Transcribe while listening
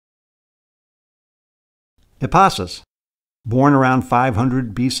Hippasus, born around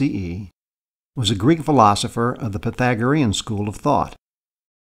 500 BCE, was a Greek philosopher of the Pythagorean school of thought.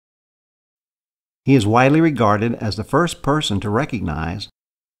 He is widely regarded as the first person to recognize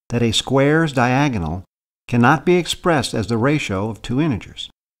that a square's diagonal cannot be expressed as the ratio of two integers.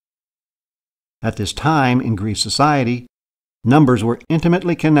 At this time in Greek society, numbers were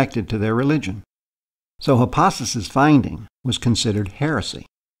intimately connected to their religion, so Hippasus's finding was considered heresy.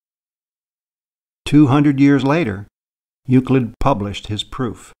 200 years later, Euclid published his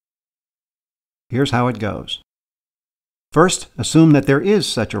proof. Here's how it goes. First, assume that there is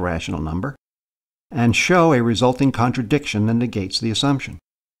such a rational number, and show a resulting contradiction that negates the assumption.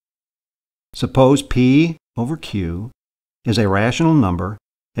 Suppose P over Q is a rational number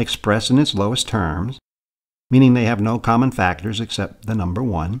expressed in its lowest terms, meaning they have no common factors except the number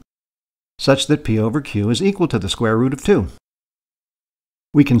 1, such that P over Q is equal to the square root of 2.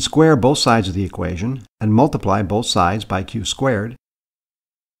 We can square both sides of the equation and multiply both sides by Q squared.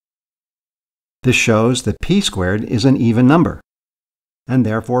 This shows that P squared is an even number, and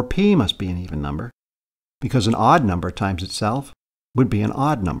therefore P must be an even number, because an odd number times itself would be an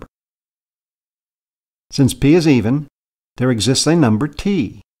odd number. Since P is even, there exists a number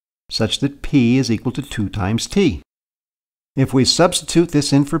T, such that P is equal to 2 times T. If we substitute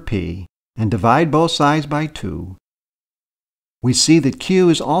this in for P and divide both sides by 2, we see that Q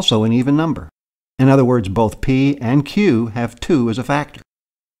is also an even number. In other words, both P and Q have 2 as a factor.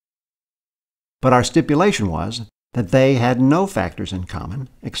 But our stipulation was that they had no factors in common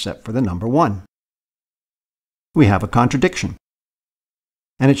except for the number 1. We have a contradiction.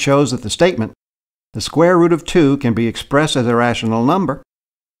 And it shows that the statement, the square root of 2 can be expressed as a rational number,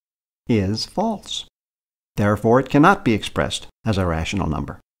 is false. Therefore, it cannot be expressed as a rational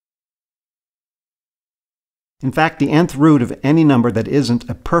number. In fact, the nth root of any number that isn't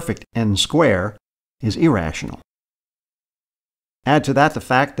a perfect n square is irrational. Add to that the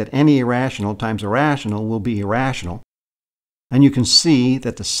fact that any irrational times a rational will be irrational, and you can see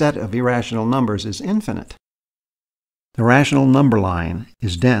that the set of irrational numbers is infinite. The rational number line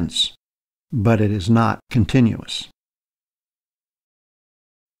is dense, but it is not continuous.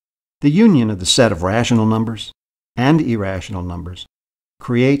 The union of the set of rational numbers and irrational numbers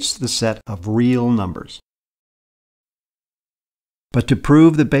creates the set of real numbers. But to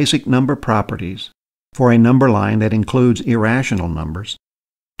prove the basic number properties for a number line that includes irrational numbers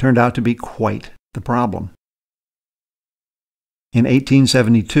turned out to be quite the problem. In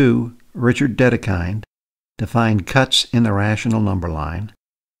 1872, Richard Dedekind defined cuts in the rational number line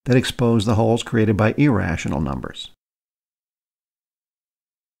that expose the holes created by irrational numbers.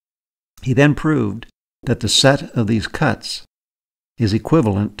 He then proved that the set of these cuts is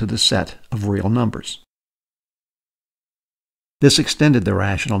equivalent to the set of real numbers. This extended the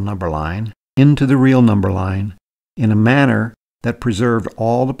rational number line into the real number line in a manner that preserved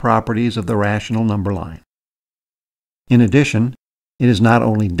all the properties of the rational number line. In addition, it is not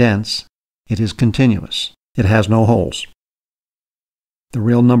only dense, it is continuous. It has no holes. The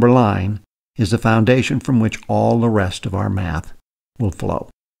real number line is the foundation from which all the rest of our math will flow.